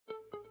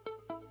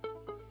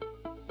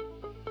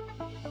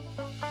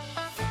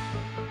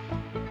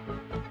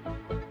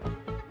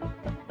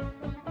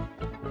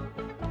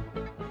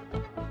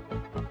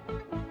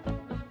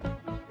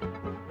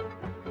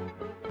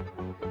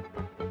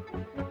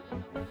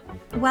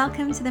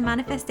Welcome to the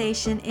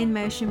Manifestation in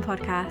Motion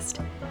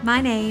podcast. My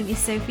name is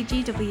Sophie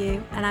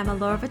GW and I'm a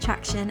law of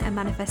attraction and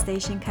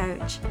manifestation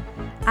coach.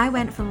 I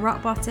went from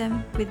rock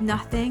bottom with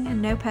nothing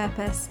and no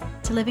purpose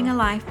to living a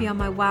life beyond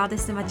my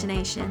wildest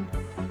imagination.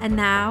 And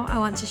now I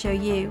want to show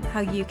you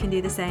how you can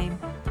do the same.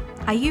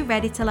 Are you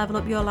ready to level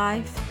up your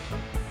life?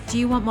 Do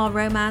you want more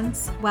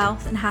romance,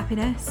 wealth and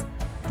happiness?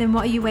 Then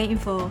what are you waiting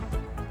for?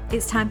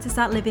 It's time to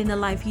start living the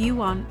life you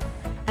want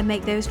and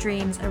make those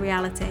dreams a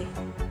reality.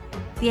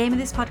 The aim of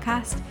this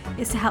podcast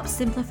is to help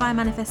simplify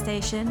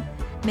manifestation,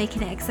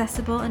 making it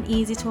accessible and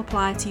easy to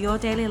apply to your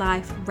daily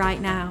life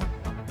right now.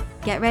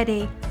 Get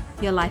ready,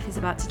 your life is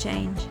about to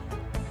change.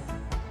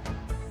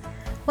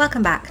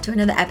 Welcome back to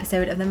another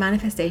episode of the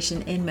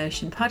Manifestation in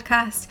Motion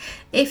podcast.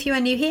 If you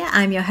are new here,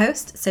 I'm your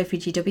host, Sophie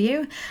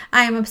GW.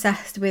 I am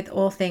obsessed with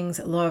all things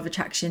law of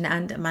attraction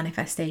and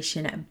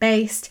manifestation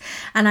based,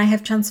 and I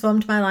have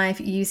transformed my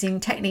life using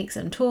techniques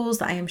and tools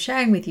that I am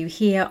sharing with you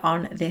here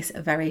on this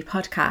very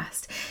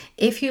podcast.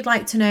 If you'd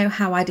like to know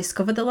how I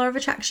discovered the law of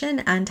attraction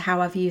and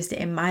how I've used it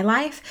in my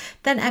life,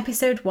 then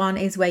episode 1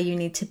 is where you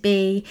need to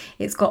be.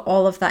 It's got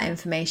all of that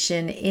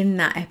information in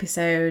that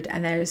episode,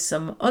 and there's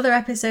some other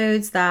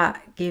episodes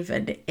that give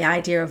an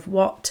idea of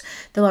what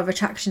the law of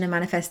attraction and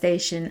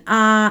manifestation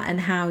are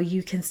and how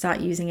you can start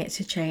using it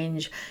to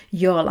change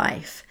your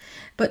life.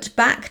 But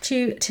back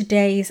to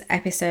today's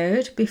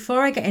episode.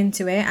 Before I get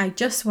into it, I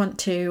just want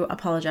to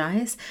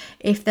apologise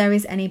if there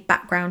is any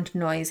background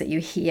noise that you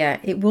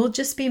hear. It will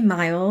just be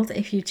mild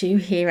if you do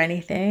hear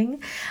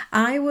anything.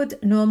 I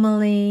would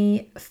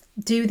normally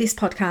do this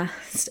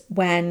podcast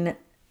when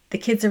the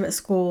kids are at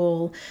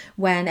school,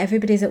 when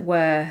everybody's at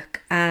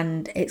work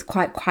and it's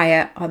quite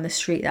quiet on the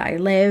street that I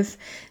live.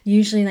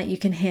 Usually you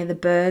can hear the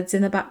birds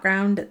in the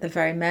background at the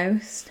very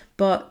most.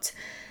 But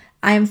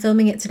I am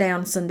filming it today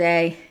on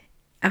Sunday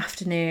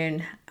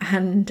afternoon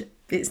and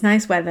it's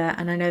nice weather,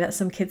 and I know that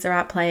some kids are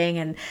out playing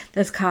and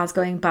there's cars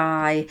going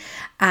by,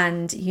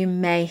 and you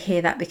may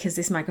hear that because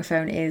this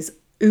microphone is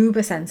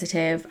uber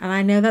sensitive, and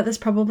I know that there's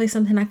probably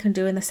something I can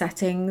do in the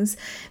settings,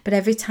 but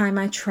every time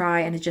I try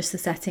and adjust the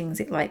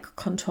settings it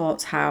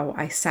contorts how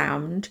I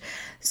sound.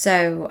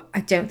 So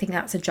I don't think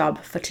that's a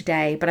job for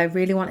today, but I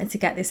really wanted to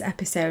get this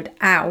episode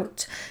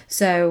out,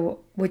 so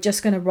we're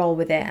just going to roll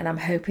with it, and I'm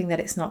hoping that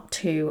it's not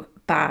too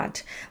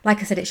bad. Like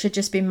I said, it should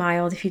just be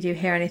mild if you do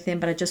hear anything,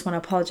 but I just want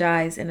to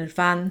apologise in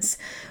advance.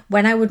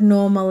 When I would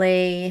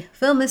normally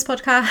film this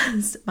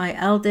podcast, my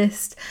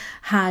eldest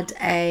had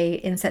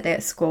a inset day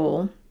at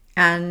school.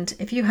 And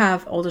if you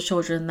have older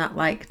children that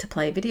like to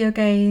play video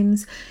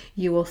games,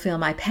 you will feel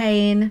my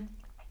pain.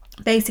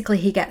 Basically,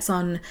 he gets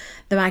on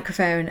the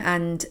microphone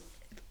and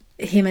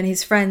him and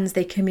his friends,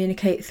 they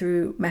communicate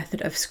through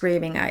method of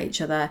screaming at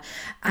each other,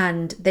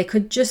 and they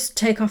could just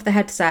take off the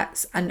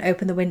headsets and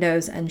open the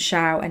windows and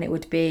shout, and it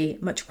would be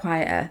much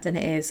quieter than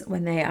it is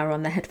when they are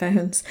on the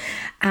headphones.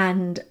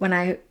 And when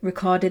I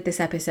recorded this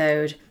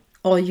episode,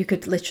 all you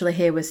could literally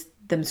hear was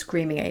them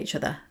screaming at each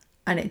other,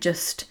 and it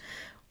just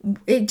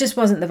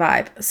wasn't the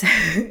vibe.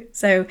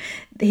 So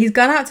he's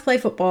gone out to play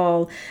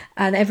football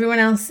and everyone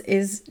else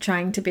is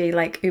trying to be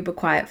uber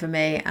quiet for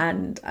me,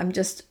 and I'm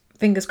just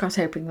fingers crossed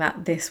hoping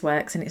that this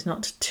works and it's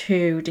not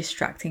too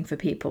distracting for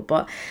people.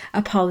 But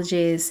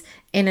apologies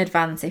in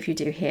advance if you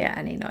do hear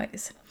any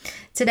noise.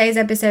 Today's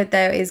episode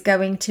though is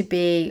going to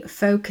be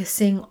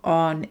focusing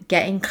on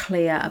getting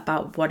clear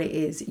about what it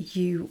is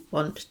you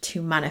want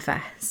to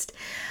manifest.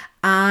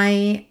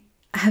 I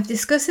have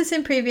discussed this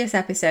in previous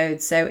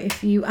episodes, so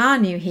if you are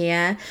new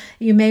here,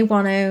 you may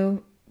want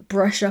to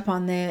brush up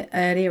on the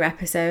earlier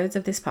episodes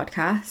of this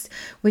podcast,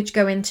 which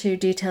go into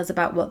details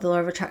about what the law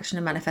of attraction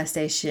and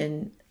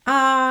manifestation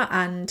are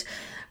and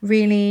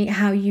really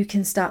how you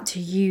can start to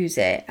use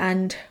it.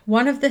 And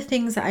one of the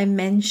things that I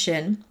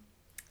mention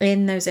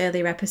in those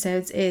earlier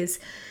episodes is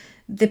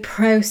the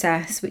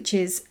process, which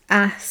is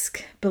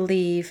ask,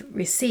 believe,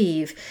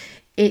 receive.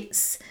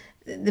 It's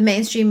the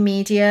mainstream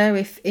media,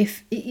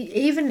 if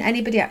even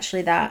anybody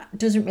actually that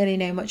doesn't really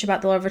know much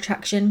about the law of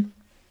attraction,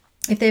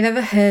 if they've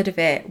ever heard of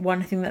it,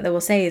 one thing that they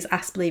will say is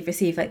ask, believe,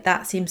 receive.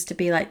 That seems to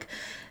be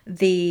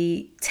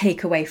the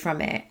takeaway from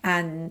it.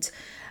 And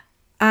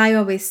I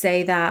always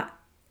say that,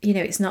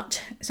 it's not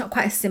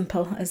quite as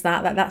simple as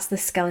that. That's the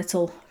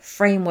skeletal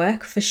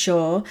framework for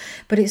sure,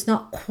 but it's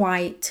not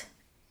quite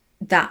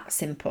that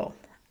simple.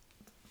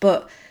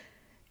 But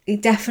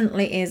it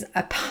definitely is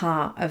a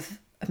part of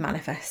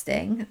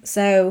manifesting.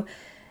 So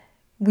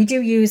we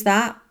do use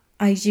that.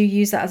 I do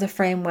use that as a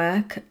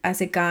framework, as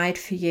a guide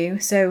for you.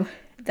 So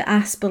the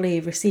ask,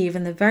 believe, receive,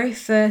 and the very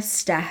first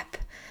step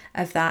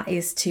of that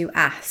is to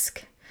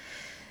ask.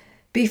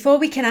 Before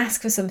we can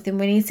ask for something,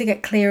 we need to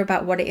get clear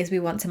about what it is we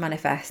want to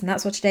manifest. And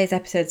that's what today's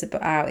episode is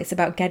about. It's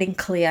about getting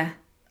clear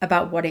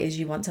about what it is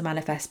you want to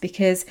manifest,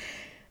 because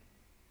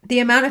the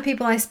amount of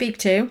people I speak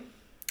to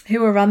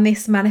who are on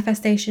this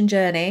manifestation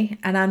journey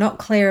and are not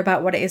clear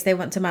about what it is they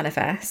want to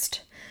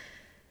manifest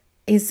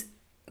is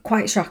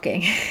quite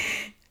shocking.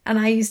 And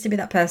I used to be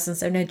that person,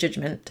 so no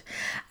judgment.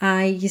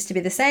 I used to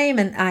be the same,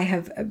 and I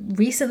have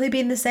recently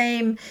been the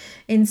same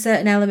in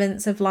certain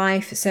elements of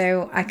life.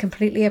 So I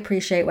completely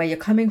appreciate where you're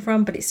coming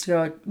from, but it's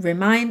your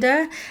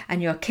reminder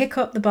and your kick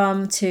up the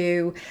bum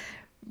to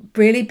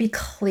really be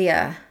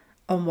clear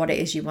on what it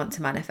is you want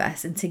to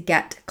manifest and to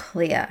get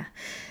clear.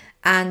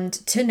 And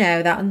to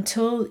know that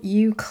until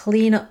you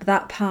clean up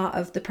that part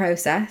of the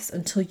process,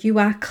 until you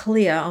are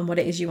clear on what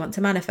it is you want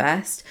to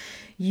manifest,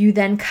 you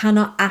then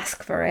cannot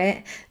ask for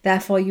it.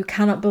 Therefore, you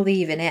cannot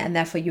believe in it, and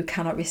therefore you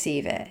cannot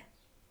receive it.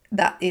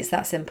 It's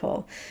that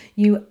simple.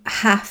 You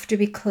have to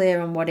be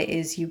clear on what it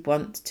is you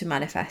want to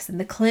manifest. And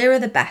the clearer,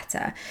 the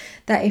better.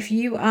 That if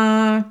you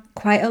are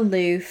quite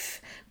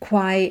aloof,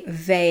 quite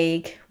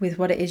vague with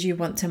what it is you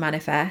want to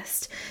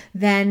manifest,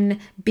 then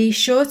be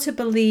sure to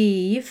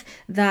believe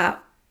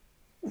that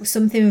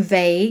something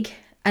vague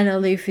and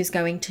aloof is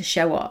going to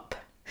show up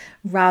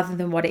rather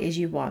than what it is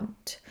you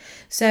want.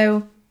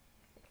 So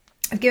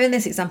I've given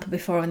this example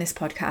before on this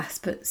podcast,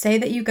 but say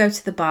that you go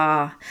to the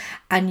bar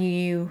and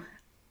you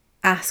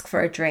ask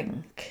for a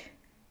drink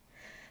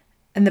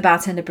and the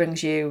bartender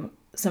brings you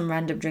some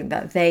random drink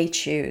that they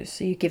choose.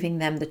 So you're giving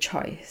them the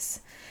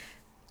choice.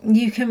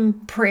 You can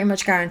pretty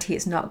much guarantee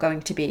it's not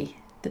going to be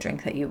the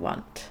drink that you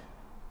want,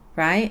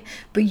 right?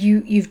 But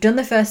you've done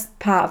the first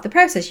part of the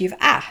process. You've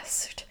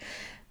asked.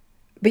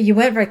 But you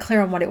weren't very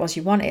clear on what it was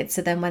you wanted.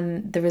 So then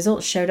when the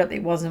results showed up,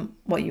 it wasn't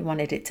what you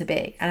wanted it to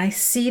be. And I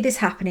see this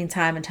happening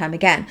time and time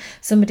again.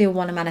 Somebody will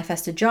want to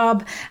manifest a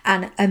job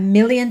and a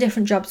million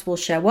different jobs will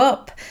show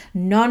up.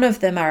 None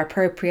of them are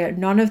appropriate.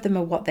 None of them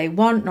are what they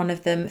want. None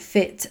of them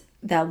fit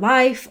their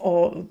life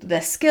or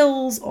their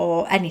skills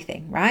or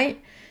anything,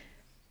 right?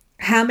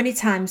 How many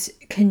times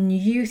can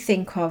you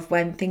think of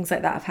when things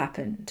like that have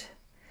happened?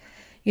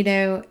 You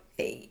know,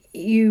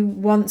 you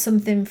want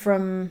something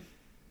from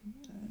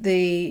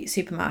the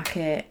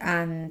supermarket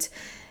and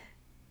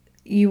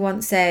you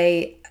want,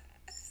 say,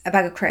 a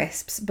bag of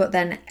crisps, but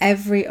then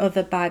every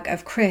other bag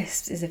of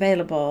crisps is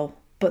available,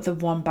 but the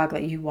one bag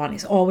that you want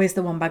is always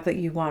the one bag that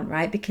you want,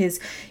 right? Because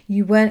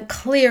you weren't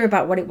clear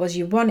about what it was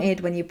you wanted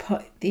when you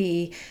put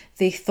the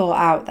thought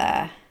out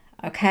there.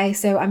 Okay,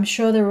 so I'm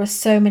sure there are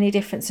so many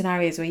different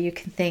scenarios where you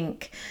can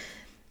think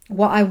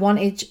what I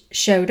wanted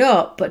showed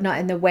up, but not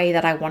in the way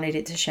that I wanted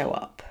it to show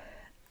up.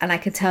 And I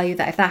can tell you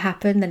that if that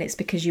happened, then it's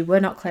because you were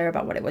not clear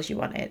about what it was you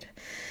wanted.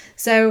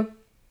 So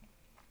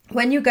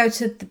when you go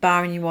to the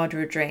bar and you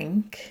order a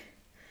drink,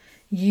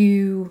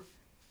 you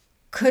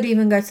could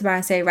even go to the bar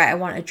and say, right, I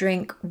want a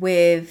drink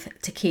with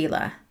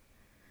tequila.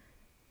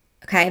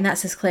 Okay, and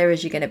that's as clear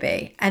as you're going to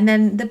be. And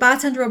then the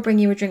bartender will bring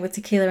you a drink with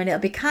tequila and it'll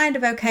be kind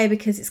of okay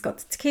because it's got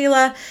the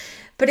tequila,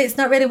 but it's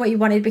not really what you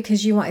wanted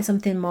because you wanted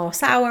something more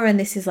sour and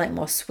this is like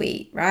more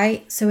sweet,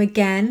 right? So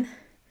again,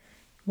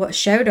 what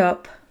showed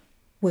up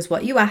was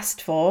what you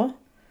asked for,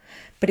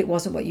 but it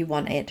wasn't what you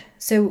wanted.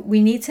 So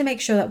we need to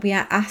make sure that we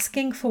are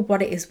asking for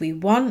what it is we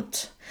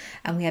want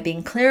and we are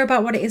being clear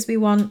about what it is we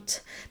want,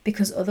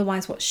 because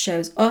otherwise what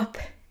shows up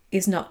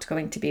is not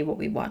going to be what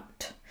we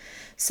want.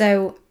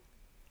 So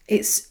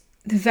it's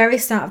the very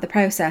start of the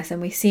process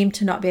and we seem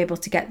to not be able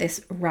to get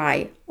this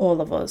right,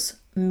 all of us,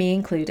 me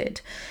included.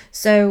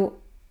 So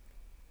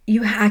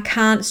I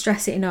can't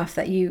stress it enough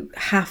that you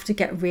have to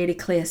get really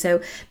clear.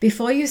 So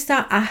before you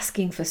start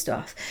asking for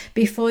stuff,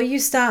 before you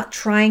start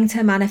trying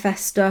to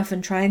manifest stuff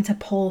and trying to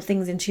pull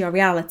things into your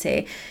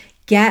reality,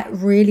 get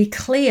really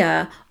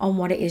clear on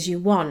what it is you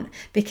want.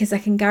 Because I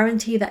can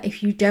guarantee that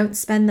if you don't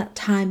spend that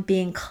time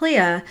being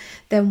clear,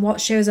 then what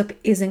shows up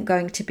isn't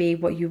going to be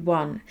what you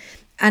want.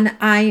 And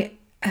I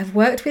have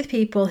worked with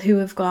people who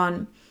have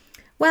gone,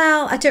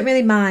 well, I don't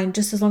really mind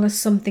just as long as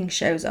something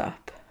shows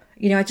up.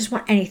 You know, I just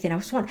want anything. I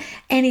just want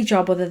any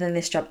job other than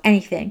this job,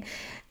 anything.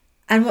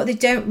 And what they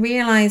don't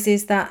realize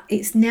is that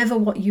it's never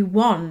what you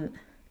want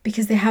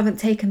because they haven't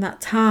taken that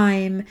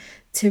time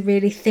to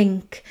really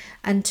think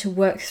and to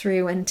work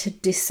through and to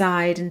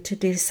decide and to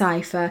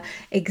decipher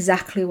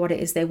exactly what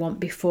it is they want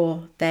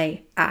before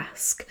they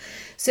ask.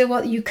 So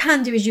what you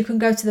can do is you can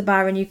go to the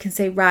bar and you can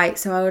say, right,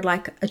 so I would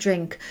like a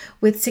drink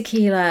with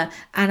tequila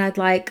and I'd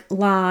like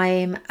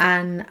lime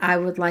and I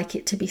would like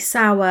it to be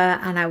sour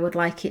and I would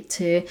like it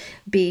to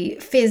be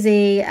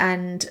fizzy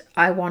and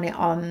I want it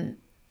on,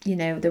 you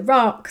know, the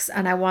rocks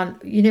and I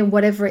want, you know,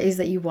 whatever it is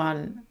that you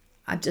want.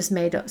 I've just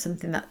made up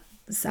something that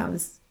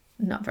sounds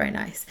not very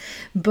nice,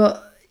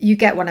 but you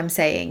get what I'm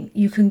saying.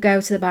 You can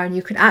go to the bar and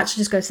you can actually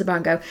just go to the bar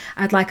and go,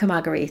 I'd like a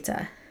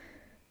margarita,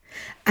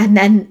 and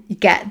then you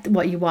get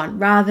what you want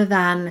rather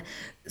than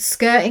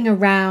skirting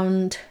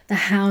around the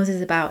houses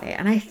about it.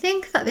 And I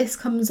think that this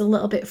comes a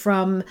little bit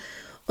from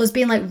us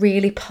being like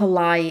really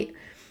polite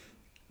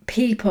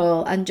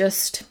people and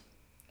just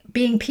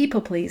being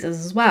people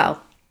pleasers as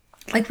well.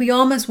 Like we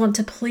almost want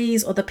to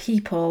please other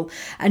people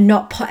and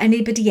not put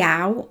anybody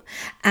out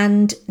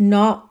and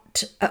not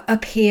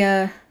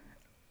appear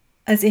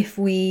as if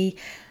we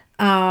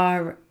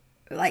are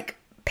like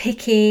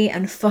picky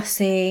and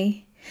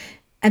fussy.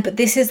 But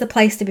this is the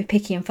place to be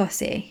picky and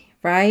fussy,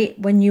 right?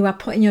 When you are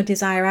putting your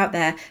desire out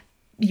there,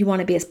 you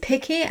want to be as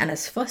picky and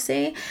as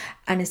fussy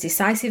and as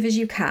decisive as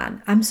you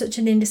can. I'm such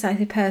an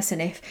indecisive person.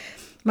 If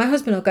my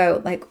husband will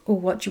go like, oh,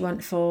 what do you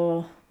want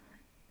for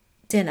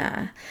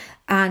dinner?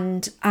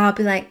 And I'll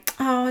be like,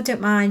 oh, I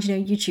don't mind,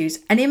 you choose.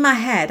 And in my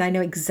head, I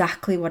know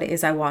exactly what it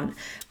is I want.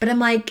 But I'm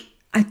like,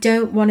 I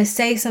don't want to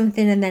say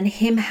something and then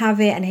him have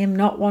it and him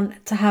not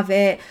want to have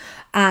it.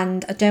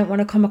 And I don't want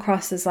to come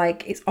across as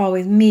like, it's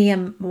always me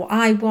and what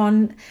I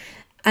want.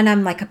 And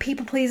I'm like a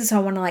people pleaser, so I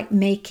want to like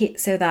make it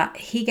so that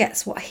he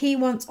gets what he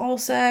wants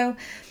also.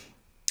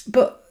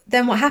 But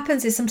then what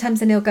happens is sometimes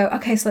then he'll go,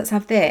 okay, so let's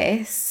have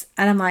this.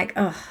 And I'm like,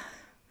 oh,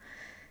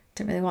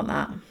 don't really want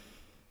that.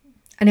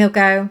 And he'll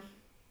go,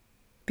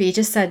 but you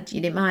just said you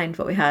didn't mind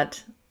what we had.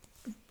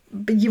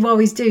 But you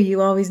always do.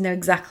 You always know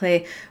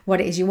exactly what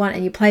it is you want.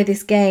 And you play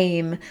this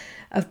game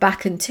of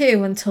back and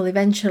two until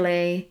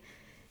eventually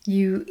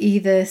you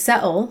either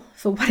settle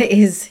for what it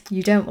is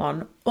you don't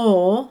want,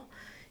 or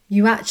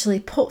you actually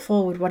put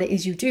forward what it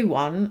is you do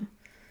want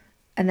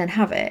and then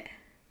have it.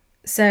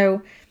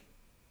 So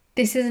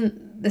this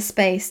isn't the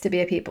space to be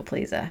a people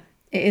pleaser.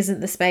 It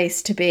isn't the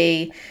space to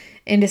be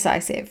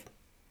indecisive.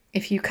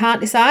 If you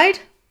can't decide,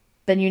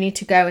 then you need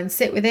to go and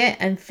sit with it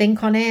and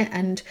think on it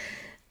and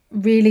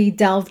really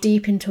delve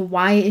deep into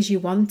why it is you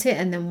want it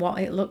and then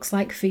what it looks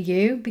like for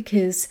you,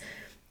 because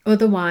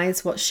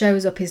otherwise what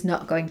shows up is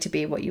not going to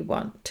be what you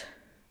want.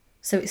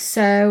 So it's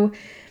so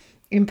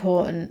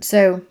important.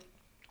 So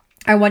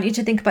I want you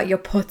to think about you're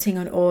putting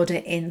an order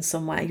in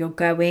somewhere. You're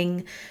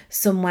going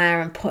somewhere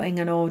and putting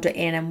an order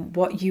in, and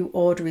what you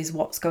order is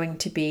what's going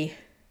to be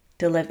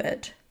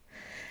delivered.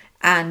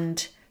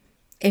 And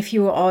if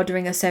you were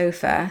ordering a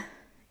sofa,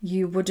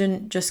 you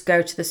wouldn't just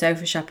go to the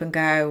sofa shop and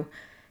go,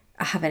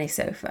 I have any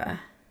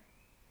sofa.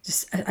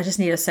 I just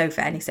need a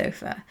sofa, any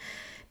sofa.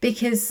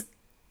 Because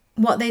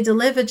what they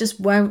deliver it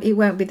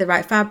won't be the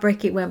right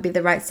fabric, it won't be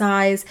the right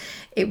size,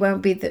 it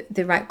won't be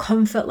the right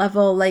comfort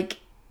level. Like,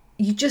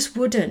 you just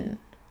wouldn't.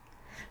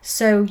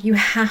 So you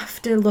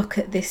have to look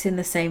at this in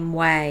the same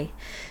way.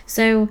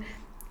 So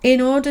in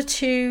order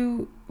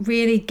to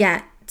really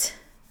get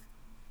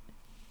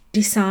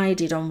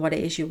decided on what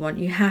it is you want,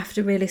 you have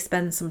to really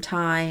spend some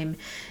time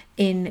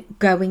in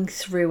going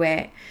through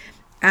it.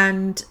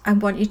 And I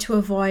want you to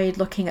avoid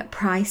looking at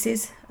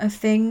prices of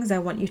things. I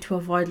want you to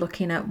avoid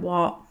looking at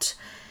what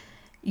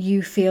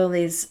you feel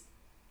is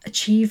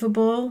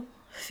achievable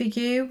for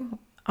you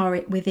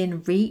or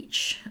within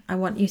reach. I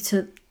want you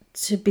to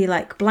be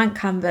like blank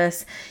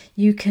canvas.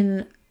 You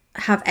can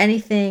have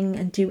anything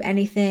and do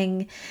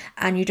anything,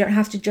 and you don't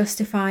have to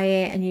justify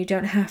it, and you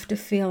don't have to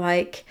feel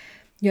like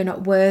you're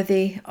not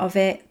worthy of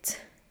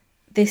it.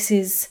 This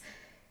is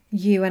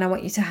you, and I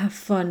want you to have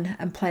fun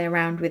and play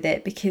around with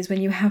it, because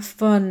when you have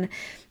fun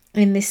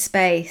in this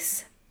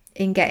space,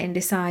 in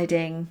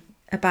deciding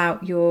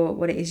about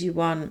what it is you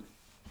want,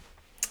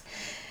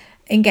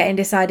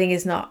 deciding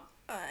is not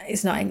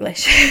it's not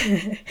English.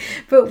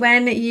 But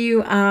when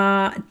you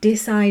are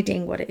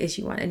deciding what it is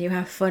you want and you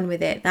have fun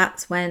with it,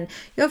 that's when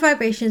your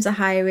vibrations are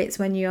higher. It's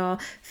when you're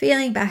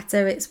feeling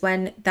better. It's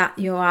when that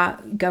you are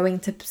going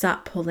to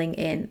start pulling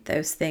in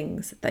those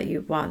things that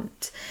you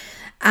want.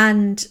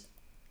 And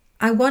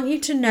I want you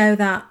to know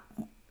that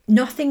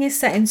nothing is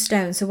set in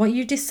stone. So what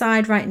you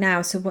decide right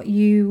now, so what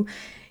you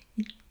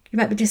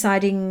might be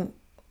deciding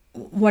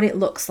what it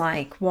looks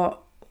like,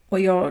 what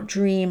your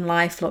dream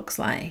life looks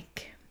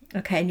like.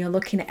 Okay, and you're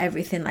looking at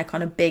everything like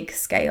on a big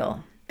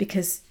scale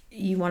because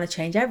you want to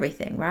change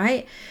everything,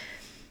 right?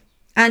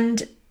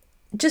 And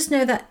just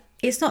know that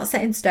it's not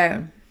set in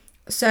stone.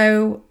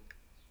 So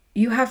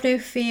you have no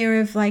fear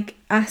of like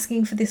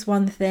asking for this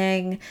one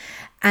thing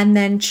and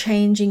then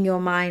changing your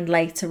mind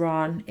later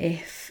on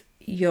if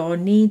your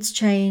needs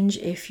change,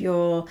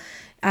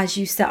 as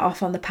you set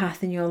off on the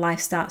path and your life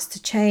starts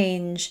to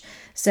change,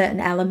 certain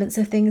elements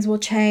of things will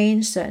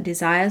change, certain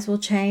desires will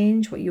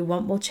change, what you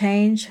want will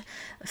change,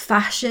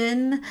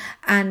 fashion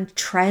and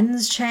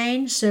trends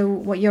change. So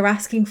what you're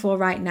asking for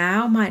right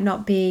now might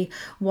not be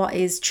what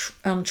is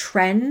on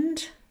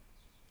trend,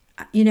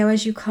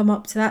 as you come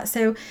up to that.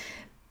 So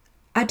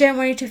I don't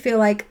want you to feel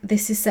like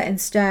this is set in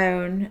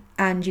stone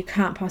and you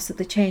can't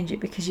possibly change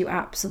it, because you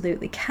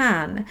absolutely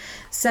can.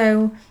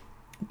 So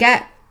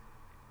get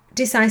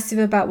decisive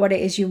about what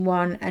it is you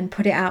want and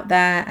put it out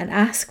there and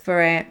ask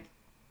for it,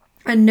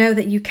 and know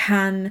that you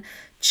can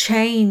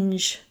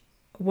change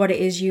what it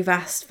is you've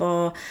asked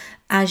for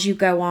as you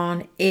go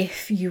on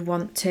if you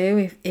want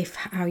to, if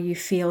how you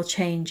feel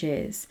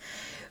changes.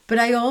 But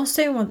I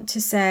also want to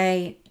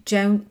say,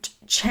 don't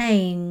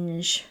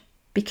change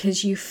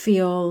because you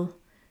feel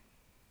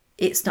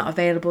it's not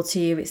available to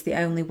you, it's the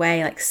only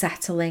way, like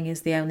settling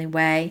is the only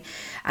way.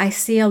 I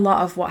see a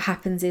lot of what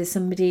happens is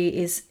somebody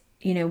is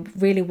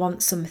really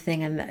wants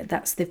something and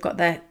they've got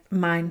their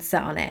mind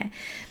set on it,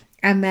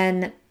 and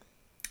then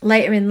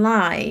later in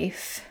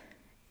life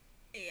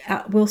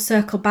we'll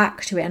circle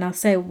back to it and I'll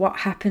say what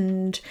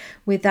happened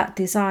with that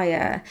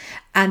desire,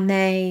 and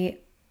they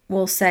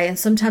will say, and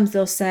sometimes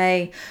they'll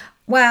say,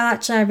 well,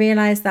 actually I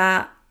realized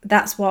that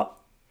that's what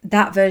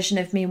that version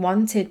of me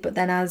wanted. But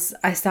then as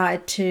I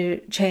started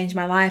to change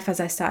my life, as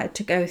I started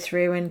to go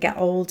through and get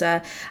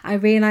older, I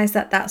realized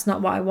that that's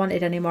not what I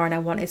wanted anymore, and I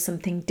wanted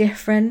something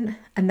different,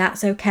 and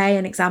that's okay.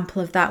 An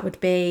example of that would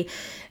be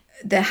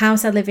the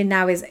house I live in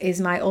now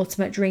is my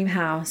ultimate dream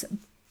house,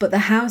 but the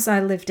house I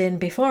lived in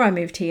before I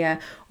moved here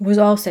was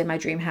also my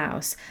dream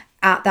house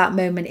at that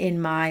moment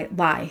in my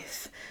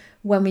life.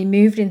 When we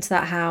moved into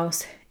that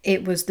house,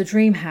 it was the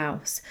dream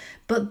house.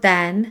 But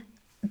then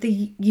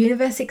the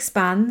universe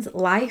expands,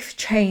 life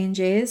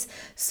changes.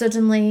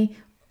 Suddenly,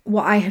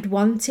 what I had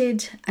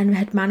wanted and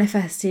had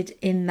manifested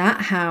in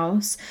that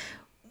house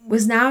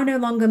was now no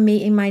longer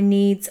meeting my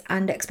needs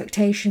and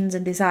expectations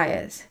and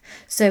desires.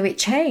 So it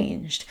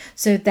changed.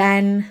 So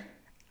then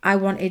I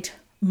wanted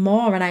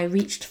more and I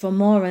reached for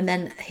more, and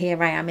then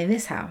here I am in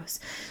this house.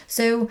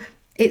 So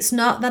it's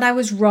not that I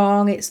was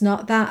wrong. It's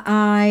not that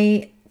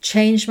I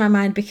changed my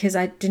mind because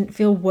I didn't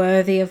feel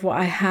worthy of what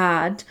I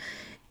had.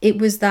 It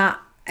was that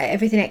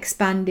everything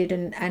expanded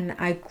and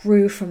I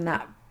grew from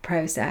that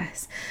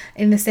process.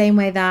 In the same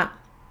way that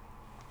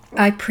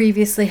I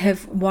previously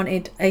have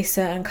wanted a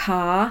certain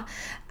car,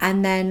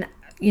 and then,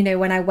 you know,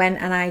 when I went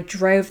and I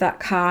drove that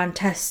car and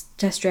test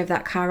drove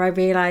that car, I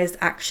realized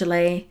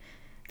actually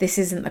this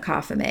isn't the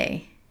car for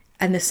me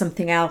and there's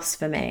something else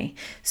for me.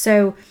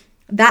 So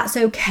that's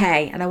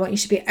okay. And I want you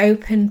to be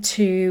open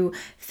to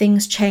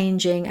things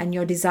changing and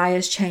your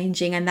desires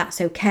changing, and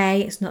that's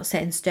okay. It's not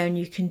set in stone.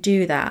 You can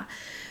do that.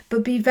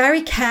 But be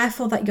very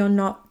careful that you're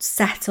not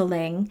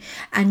settling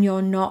and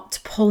you're not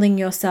pulling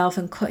yourself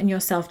and cutting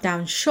yourself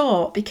down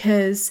short,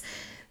 because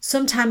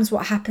sometimes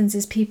what happens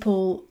is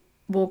people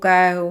will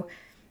go,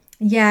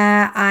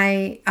 yeah,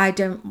 I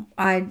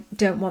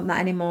don't want that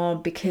anymore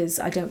because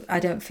I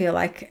don't feel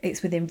like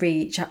it's within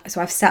reach. So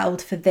I've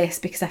settled for this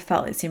because I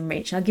felt it's in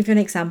reach. And I'll give you an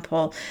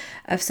example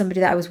of somebody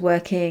that I was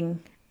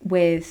working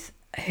with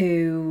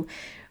who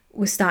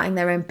was starting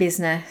their own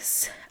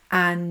business,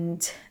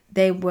 and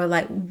they were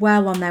like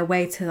well on their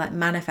way to like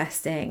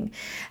manifesting.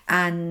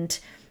 And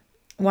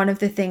one of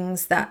the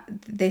things that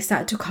they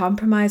started to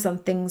compromise on,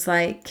 things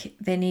like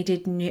they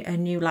needed a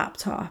new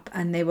laptop,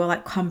 and they were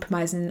like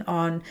compromising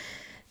on,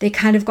 they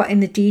kind of got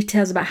in the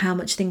details about how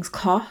much things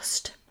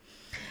cost,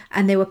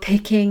 and they were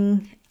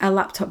picking a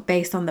laptop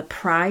based on the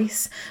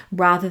price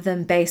rather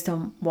than based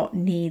on what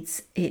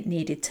needs it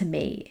needed to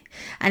meet.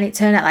 And it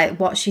turned out like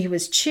what she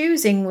was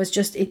choosing was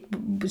just, it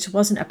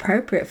wasn't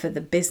appropriate for the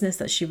business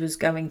that she was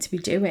going to be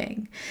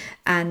doing.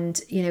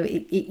 And, you know,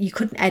 you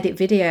couldn't edit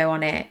video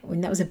on it when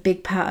that was a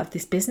big part of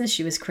this business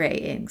she was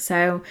creating.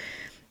 So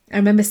I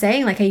remember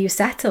saying like, are you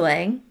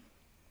settling,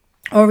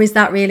 or is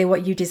that really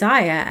what you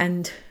desire?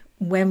 And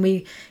when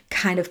we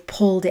kind of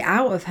pulled it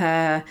out of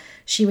her,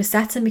 she was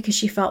settling because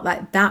she felt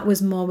like that was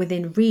more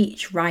within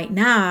reach right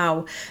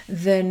now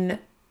than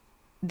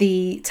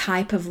the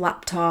type of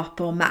laptop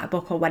or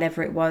MacBook or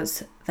whatever it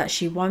was that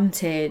she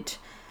wanted.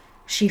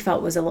 She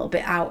felt was a little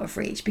bit out of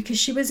reach because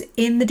she was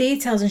in the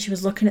details and she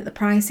was looking at the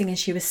pricing and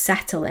she was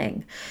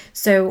settling.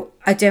 So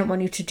I don't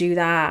want you to do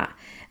that.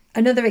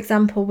 Another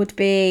example would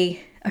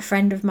be a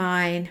friend of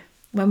mine.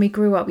 When we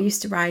grew up, we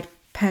used to ride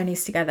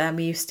ponies together, and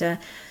we used to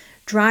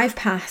drive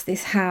past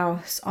this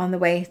house on the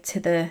way to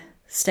the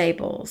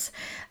stables,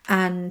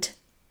 and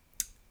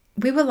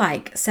we were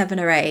like 7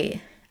 or 8,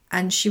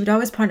 and she would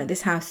always point at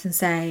this house and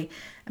say,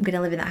 I'm going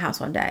to live in that house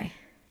one day.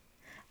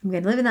 I'm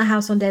going to live in that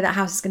house one day. That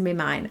house is going to be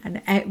mine.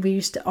 And we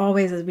used to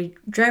always, as we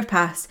drove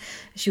past,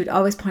 she would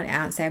always point it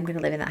out and say, I'm going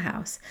to live in that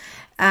house.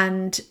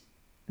 And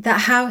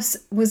that house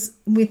was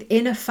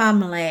within a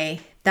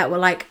family that were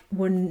like,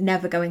 we're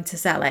never going to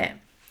sell it.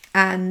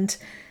 And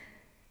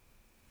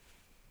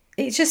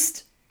it's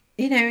just,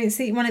 you know, it's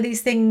one of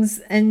these things.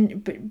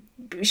 And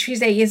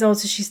she's 8 years old,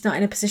 so she's not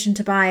in a position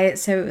to buy it.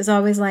 So it was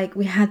always like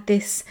we had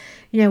this,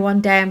 you know,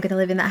 one day I'm going to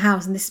live in that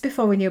house. And this is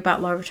before we knew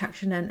about law of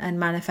attraction and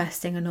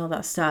manifesting and all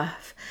that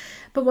stuff.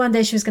 But one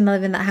day she was going to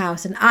live in that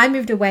house. And I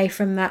moved away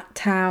from that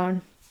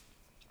town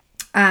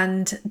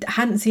and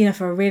hadn't seen her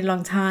for a really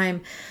long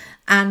time.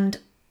 And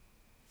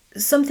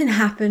something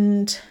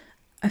happened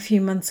a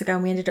few months ago,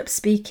 and we ended up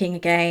speaking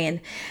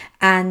again,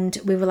 and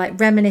we were like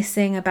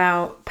reminiscing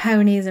about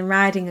ponies and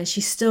riding, and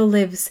she still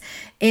lives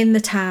in the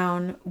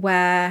town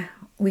where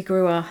we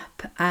grew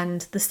up,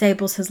 and the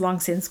stables has long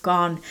since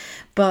gone,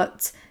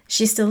 but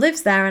she still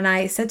lives there. And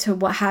I said to her,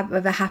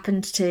 whatever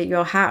happened to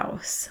your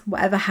house?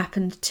 Whatever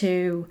happened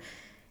to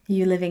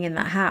you living in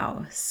that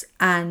house?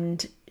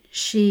 And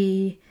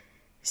she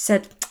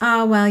said,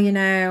 oh, well, you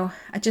know,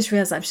 I just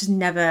realized I'm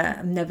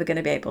never going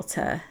to be able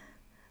to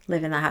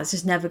live in that house. It's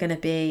just never going to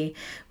be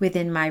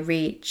within my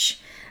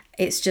reach.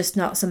 It's just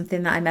not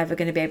something that I'm ever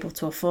going to be able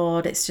to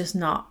afford. It's just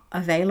not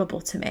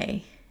available to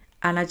me.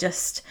 And I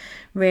just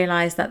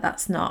realized that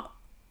that's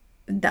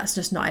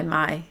just not in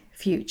my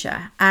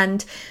future.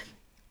 And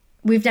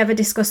we've never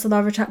discussed the law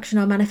of attraction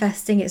or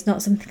manifesting. It's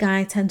not something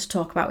I tend to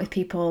talk about with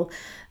people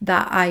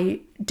that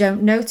I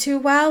don't know too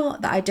well,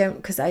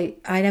 because I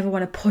never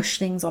want to push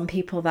things on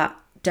people that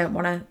don't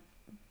want to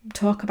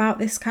talk about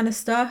this kind of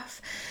stuff.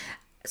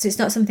 So it's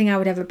not something I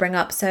would ever bring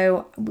up.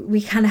 So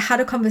we kind of had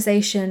a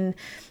conversation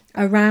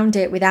around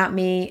it without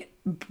me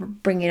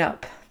bringing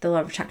up the law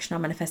of attraction or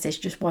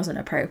manifestation. Just wasn't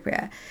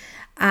appropriate.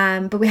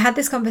 But we had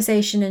this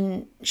conversation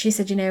and she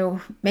said,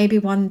 maybe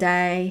one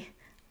day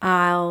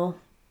I'll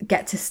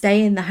get to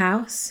stay in the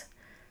house.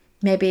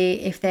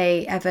 Maybe if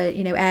they ever,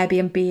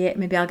 Airbnb it,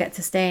 maybe I'll get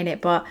to stay in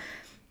it. But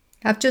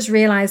I've just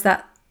realised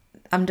that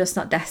I'm just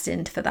not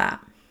destined for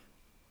that.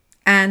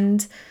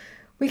 And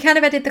we kind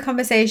of ended the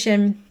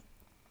conversation,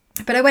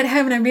 but I went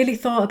home and I really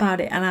thought about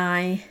it. And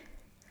I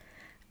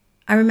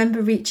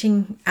remember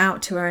reaching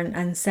out to her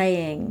and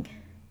saying,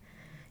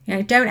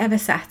 don't ever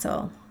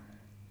settle.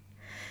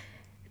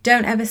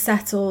 Don't ever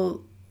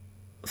settle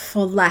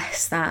for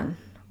less than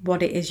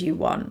what it is you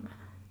want.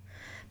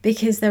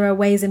 Because there are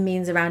ways and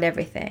means around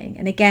everything.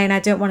 And again,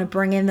 I don't want to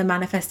bring in the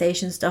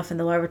manifestation stuff and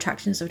the law of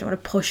attraction stuff. I don't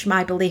want to push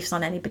my beliefs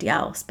on anybody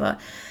else. But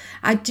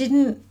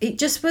it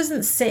just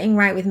wasn't sitting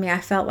right with me. I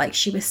felt like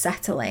she was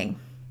settling.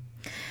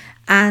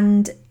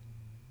 And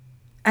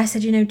I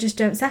said, just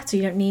don't settle.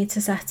 You don't need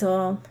to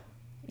settle.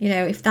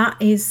 If that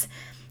is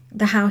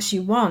the house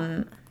you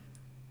want,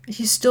 if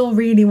you still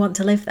really want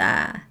to live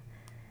there,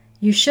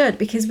 you should.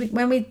 Because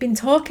when we'd been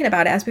talking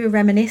about it, as we were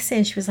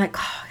reminiscing, she was like,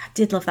 oh, I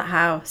did love that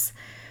house.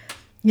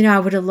 I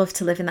would have loved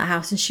to live in that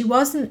house. And she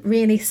wasn't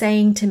really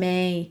saying to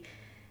me,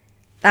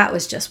 that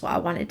was just what I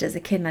wanted as a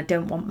kid and I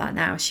don't want that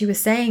now. She was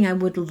saying, I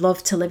would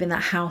love to live in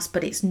that house,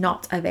 but it's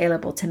not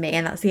available to me.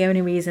 And that's the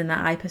only reason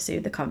that I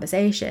pursued the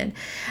conversation.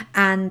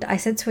 And I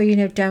said to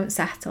her, don't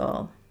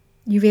settle.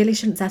 You really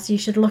shouldn't settle. You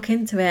should look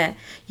into it.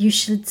 You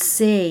should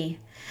see.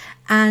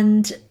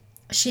 And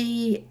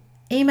she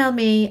emailed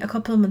me a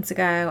couple of months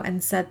ago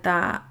and said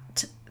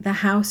that the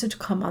house had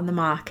come on the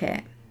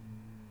market.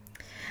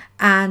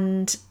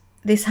 And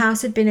this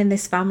house had been in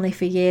this family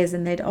for years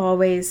and they'd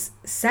always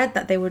said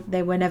that they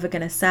were never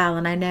going to sell.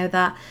 And I know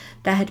that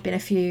there had been a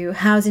few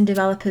housing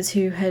developers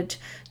who had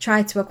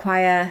tried to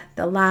acquire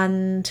the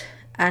land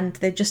and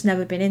they'd just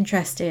never been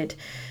interested.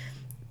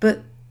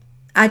 But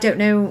I don't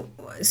know,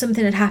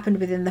 something had happened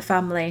within the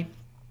family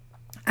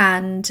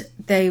and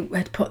they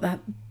were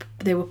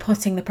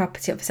putting the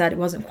property up for sale. It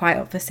wasn't quite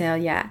up for sale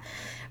yet,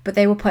 but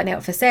they were putting it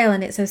up for sale,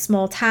 and it's a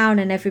small town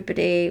and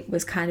everybody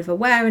was kind of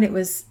aware, and it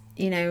was,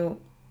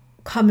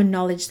 common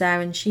knowledge there.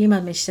 And she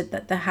emailed me, she said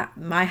that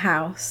my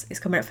house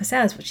is coming up for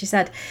sale, is what she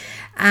said.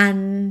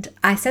 And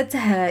I said to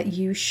her,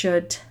 you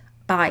should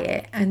buy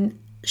it. And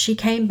she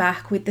came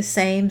back with the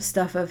same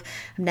stuff of,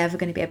 I'm never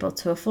going to be able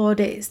to afford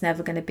it. It's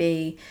never going to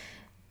be,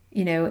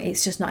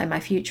 it's just not in my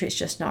future. It's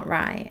just not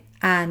right.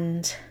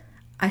 And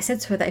I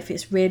said to her that if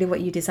it's really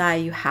what you desire,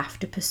 you have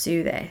to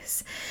pursue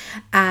this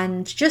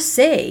and just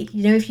see,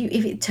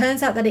 if it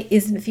turns out that it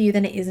isn't for you,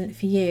 then it isn't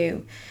for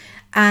you.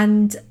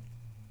 And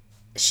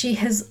she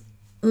has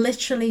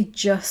literally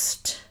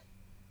just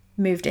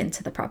moved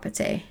into the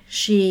property.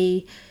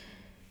 She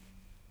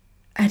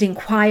had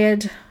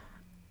inquired.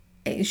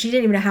 She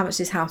didn't even know how much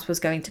this house was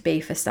going to be,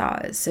 for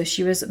starters. So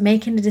she was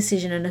making a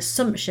decision, an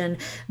assumption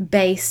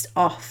based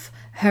off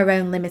her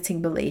own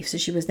limiting beliefs. So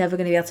she was never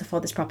going to be able to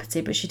afford this property,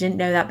 but she didn't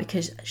know that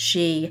because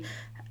she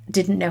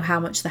didn't know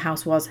how much the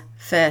house was,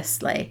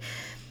 firstly.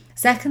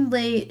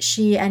 Secondly,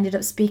 she ended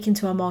up speaking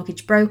to a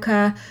mortgage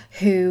broker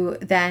who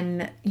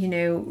then,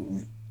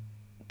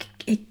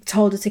 he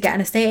told her to get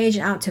an estate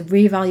agent out to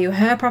revalue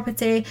her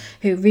property,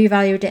 who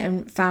revalued it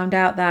and found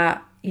out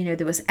that,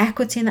 there was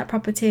equity in that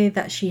property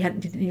that she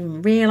didn't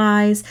even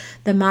realise.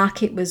 The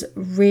market was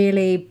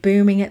really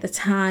booming at the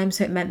time,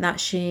 so it meant that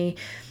she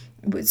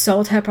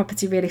sold her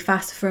property really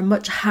fast for a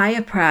much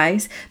higher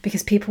price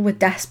because people were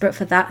desperate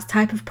for that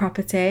type of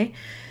property.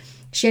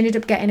 She ended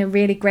up getting a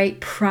really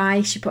great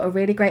price. She put a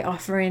really great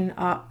offer in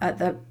at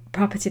the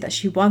property that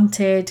she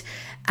wanted,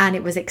 and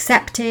it was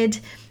accepted.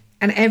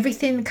 And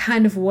everything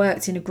kind of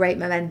worked in a great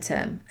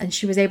momentum. And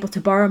she was able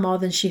to borrow more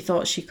than she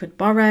thought she could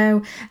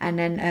borrow. And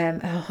then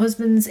her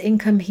husband's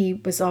income, he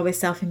was always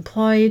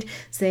self-employed,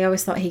 so they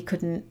always thought he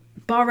couldn't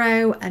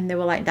borrow. And they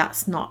were like,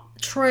 that's not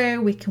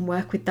true. We can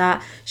work with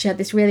that. She had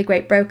this really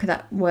great broker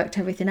that worked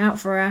everything out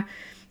for her.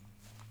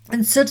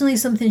 And suddenly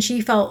something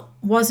she felt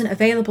wasn't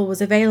available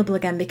was available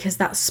again, because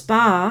that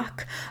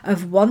spark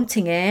of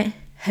wanting it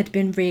had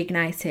been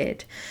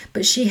reignited.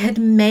 But she had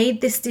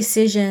made this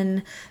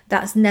decision,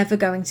 that's never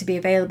going to be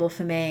available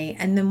for me.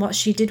 And then what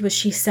she did was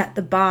she set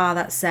the bar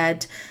that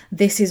said,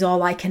 this is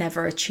all I can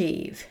ever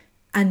achieve.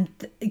 And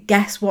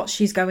guess what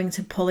she's going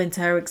to pull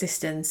into her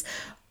existence?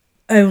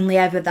 Only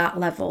ever that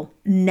level,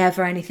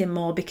 never anything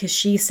more, because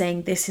she's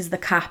saying, this is the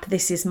cap,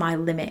 this is my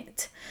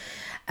limit.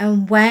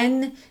 And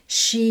when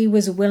she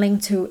was willing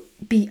to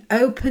be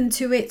open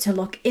to it, to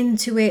look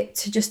into it,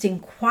 to just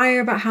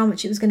inquire about how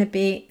much it was going to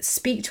be,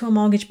 speak to a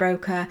mortgage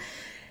broker,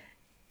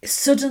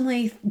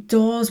 suddenly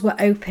doors were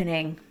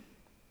opening.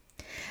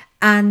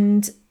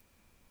 And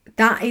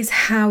that is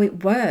how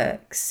it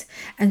works.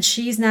 And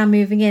she's now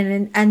moving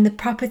in, and the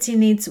property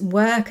needs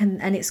work,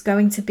 and it's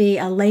going to be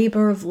a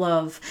labor of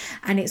love,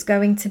 and it's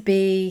going to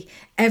be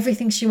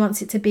everything she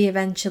wants it to be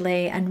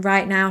eventually. And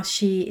right now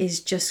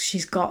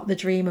she's got the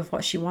dream of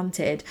what she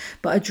wanted,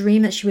 but a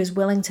dream that she was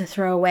willing to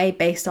throw away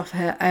based off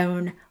her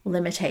own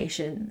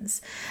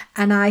limitations.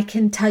 And I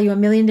can tell you a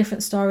million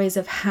different stories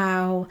of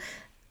how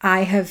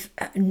I have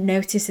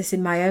noticed this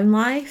in my own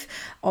life,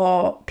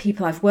 or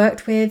people I've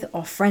worked with,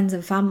 or friends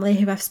and family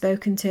who I've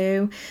spoken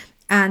to.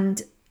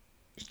 And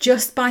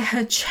just by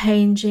her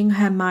changing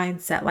her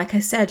mindset, like I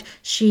said,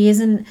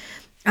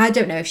 I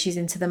don't know if she's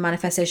into the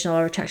manifestation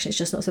or attraction. It's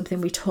just not something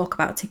we talk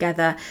about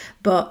together,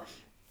 but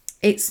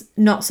it's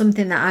not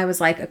something that I was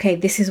like, okay,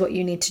 this is what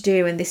you need to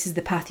do and this is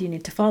the path you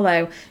need to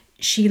follow.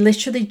 She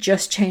literally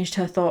just changed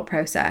her thought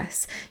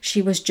process.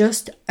 She was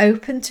just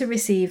open to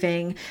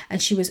receiving,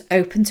 and she was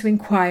open to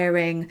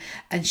inquiring,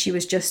 and she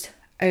was just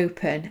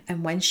open.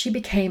 And when she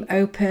became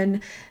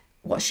open,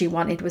 what she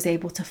wanted was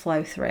able to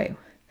flow through.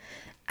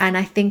 And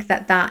I think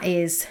that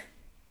is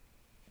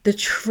the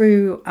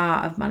true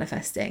art of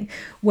manifesting.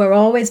 We're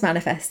always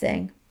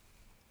manifesting.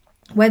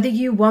 Whether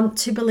you want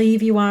to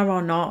believe you are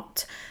or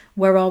not,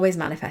 we're always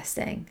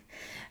manifesting.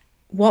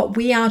 What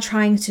we are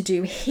trying to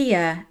do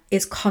here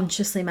is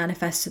consciously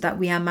manifest, so that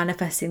we are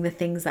manifesting the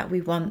things that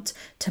we want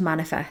to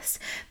manifest.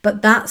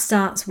 But that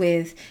starts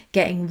with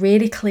getting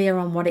really clear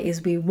on what it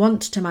is we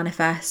want to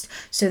manifest,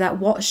 so that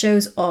what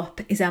shows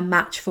up is a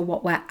match for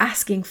what we're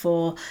asking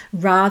for,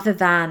 rather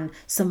than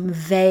some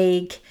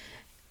vague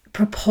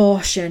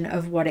proportion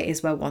of what it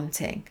is we're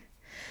wanting.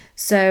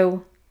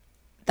 So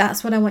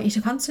that's what I want you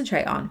to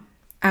concentrate on.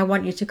 I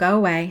want you to go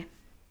away.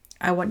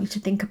 I want you to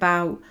think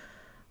about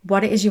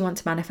what it is you want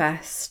to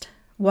manifest,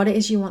 what it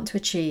is you want to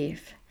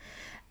achieve,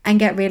 and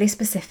get really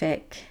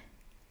specific,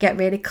 get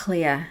really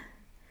clear,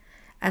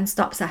 and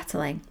stop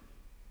settling.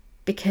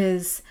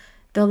 Because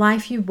the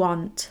life you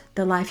want,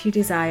 the life you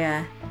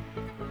desire,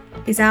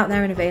 is out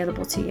there and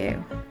available to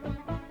you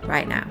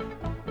right now.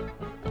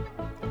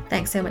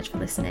 Thanks so much for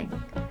listening.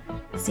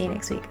 See you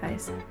next week,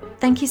 guys.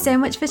 Thank you so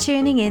much for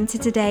tuning in to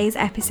today's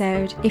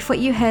episode. If what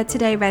you heard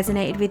today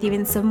resonated with you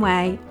in some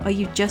way, or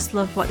you just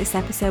loved what this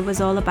episode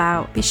was all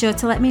about, be sure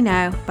to let me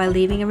know by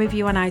leaving a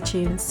review on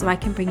iTunes, so I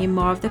can bring you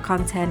more of the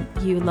content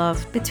you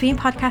love. Between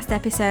podcast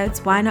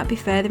episodes, why not be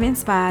further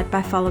inspired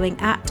by following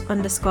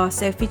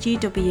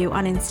 @_SophieGW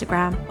on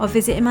Instagram, or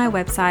visiting my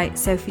website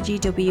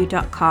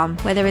sophiegw.com,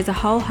 where there is a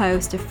whole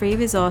host of free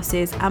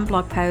resources and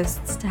blog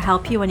posts to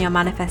help you on your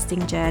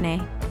manifesting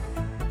journey.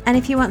 And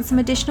if you want some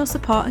additional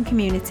support and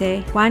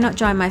community, why not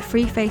join my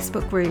free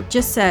Facebook group?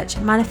 Just search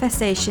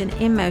Manifestation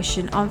in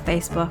Motion on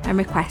Facebook and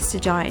request to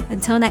join.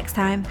 Until next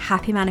time,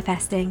 happy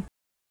manifesting.